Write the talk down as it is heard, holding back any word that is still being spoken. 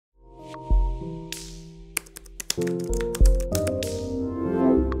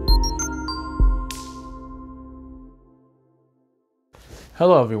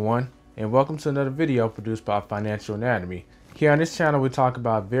Hello everyone, and welcome to another video produced by Financial Anatomy. Here on this channel we talk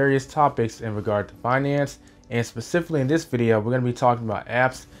about various topics in regard to finance, and specifically in this video we're going to be talking about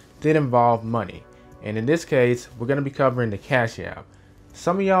apps that involve money. And in this case we're going to be covering the Cash App.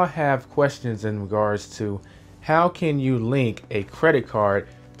 Some of y'all have questions in regards to how can you link a credit card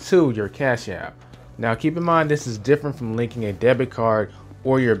to your Cash App. Now keep in mind this is different from linking a debit card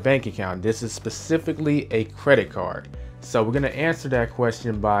or your bank account. This is specifically a credit card. So we're going to answer that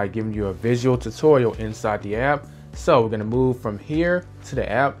question by giving you a visual tutorial inside the app. So we're going to move from here to the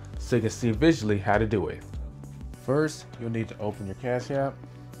app so you can see visually how to do it. First, you'll need to open your Cash App.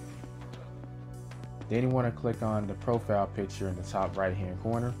 Then you want to click on the profile picture in the top right hand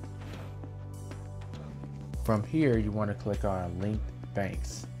corner. From here, you want to click on Linked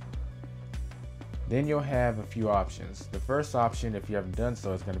Banks. Then you'll have a few options. The first option, if you haven't done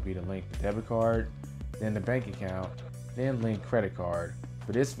so, is going to be to link the debit card, then the bank account, then link credit card.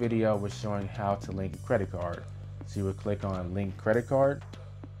 For this video, we're showing how to link a credit card. So you would click on Link Credit Card,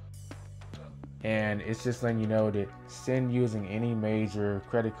 and it's just letting you know that send using any major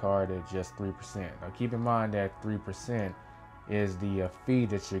credit card at just 3%. Now keep in mind that 3% is the fee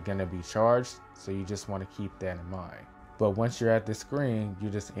that you're going to be charged, so you just want to keep that in mind. But once you're at the screen, you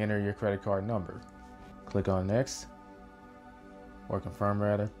just enter your credit card number. Click on Next, or Confirm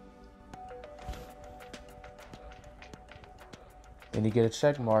rather. Then you get a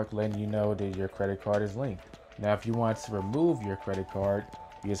check mark letting you know that your credit card is linked. Now if you want to remove your credit card,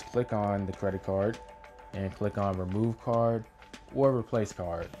 you just click on the credit card and click on Remove Card or Replace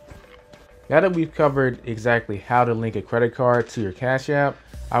Card. Now that we've covered exactly how to link a credit card to your Cash App,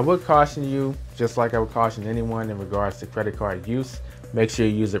 I would caution you, just like I would caution anyone in regards to credit card use, make sure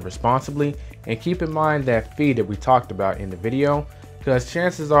you use it responsibly and keep in mind that fee that we talked about in the video, because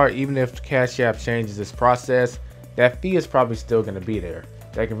chances are even if Cash App changes its process, that fee is probably still going to be there.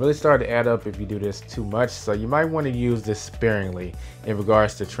 That can really start to add up if you do this too much, so you might want to use this sparingly in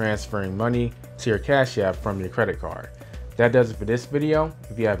regards to transferring money to your Cash App from your credit card. That does it for this video.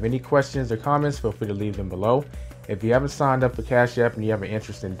 If you have any questions or comments, feel free to leave them below. If you haven't signed up for Cash App and you have an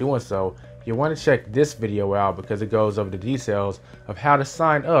interest in doing so, you'll want to check this video out because it goes over the details of how to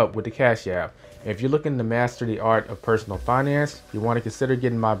sign up with the Cash App. And if you're looking to master the art of personal finance, you want to consider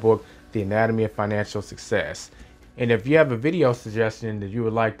getting my book, The Anatomy of Financial Success. And if you have a video suggestion that you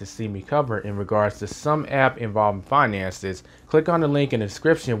would like to see me cover in regards to some app involving finances, click on the link in the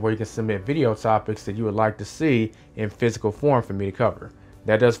description where you can submit video topics that you would like to see in physical form for me to cover.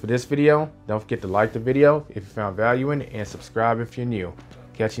 That does for this video. Don't forget to like the video if you found value in it and subscribe if you're new.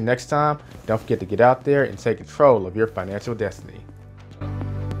 Catch you next time. Don't forget to get out there and take control of your financial destiny.